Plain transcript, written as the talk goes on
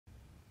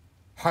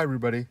Hi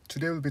everybody,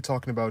 today we'll be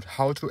talking about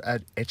how to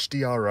add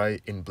HDRI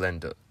in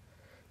Blender.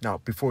 Now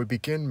before we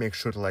begin, make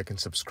sure to like and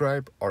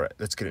subscribe. Alright,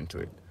 let's get into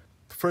it.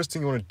 The first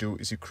thing you want to do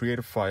is you create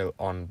a file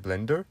on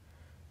Blender.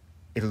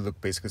 It'll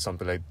look basically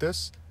something like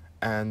this.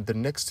 And the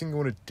next thing you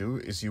want to do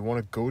is you want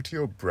to go to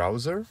your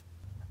browser.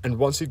 And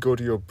once you go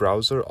to your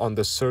browser, on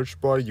the search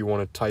bar you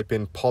want to type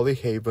in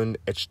Polyhaven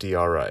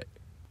HDRI.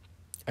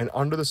 And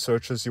under the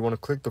searches you want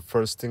to click the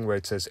first thing where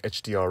it says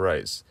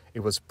HDRIs. It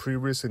was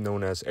previously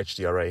known as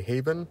HDRI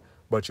Haven,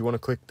 but you want to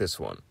click this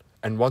one.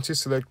 And once you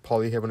select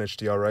Polyhaven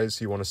HDRIs,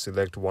 you want to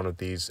select one of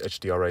these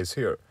HDRIs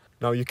here.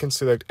 Now you can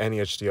select any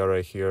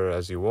HDRI here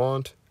as you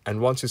want. And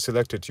once you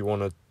select it, you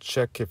want to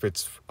check if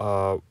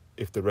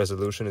the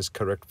resolution is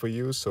correct for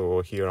you.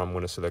 So here I'm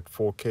going to select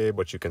 4K,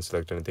 but you can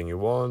select anything you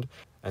want.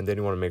 And then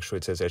you want to make sure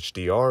it says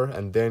HDR,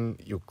 and then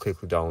you click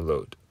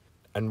download.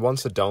 And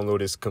once the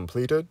download is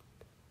completed,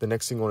 the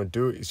next thing you want to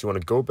do is you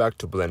want to go back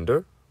to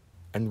Blender.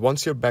 And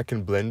once you're back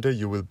in Blender,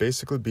 you will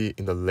basically be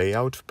in the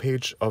layout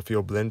page of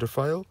your Blender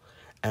file.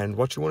 And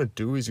what you want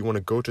to do is you want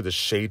to go to the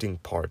shading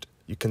part.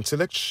 You can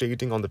select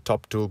shading on the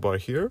top toolbar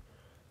here.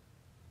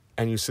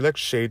 And you select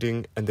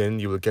shading, and then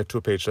you will get to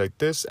a page like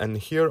this. And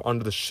here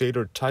under the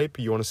shader type,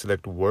 you want to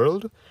select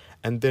world.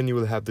 And then you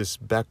will have this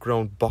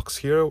background box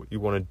here.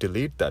 You want to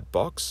delete that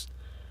box.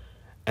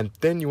 And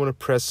then you want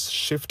to press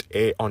Shift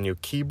A on your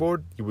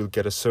keyboard. You will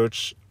get a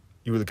search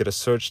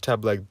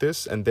tab like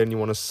this. And then you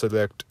want to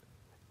select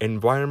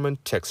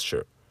environment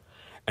texture.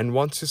 And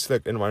once you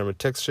select environment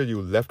texture,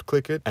 you left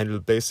click it and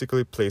it'll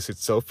basically place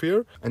itself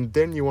here. And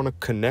then you want to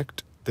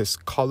connect this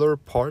color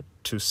part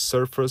to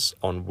surface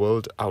on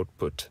world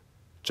output,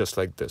 just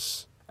like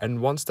this. And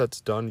once that's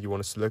done, you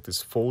want to select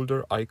this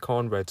folder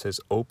icon where it says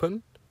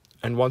open.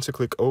 And once you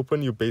click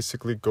open, you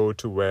basically go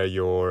to where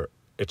your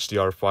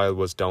HDR file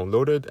was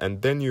downloaded,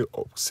 and then you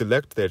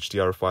select the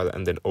HDR file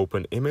and then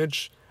open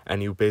image,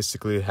 and you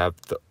basically have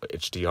the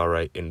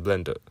HDRI in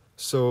Blender.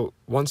 So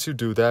once you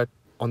do that,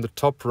 on the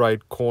top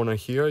right corner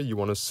here, you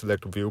want to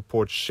select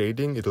viewport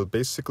shading. It'll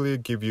basically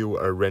give you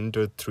a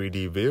rendered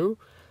 3D view,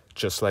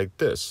 just like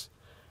this.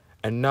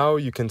 And now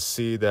you can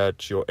see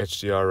that your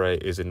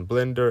HDRI is in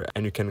Blender,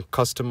 and you can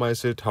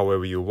customize it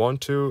however you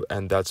want to.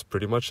 And that's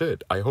pretty much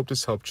it. I hope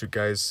this helped you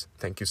guys.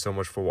 Thank you so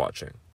much for watching.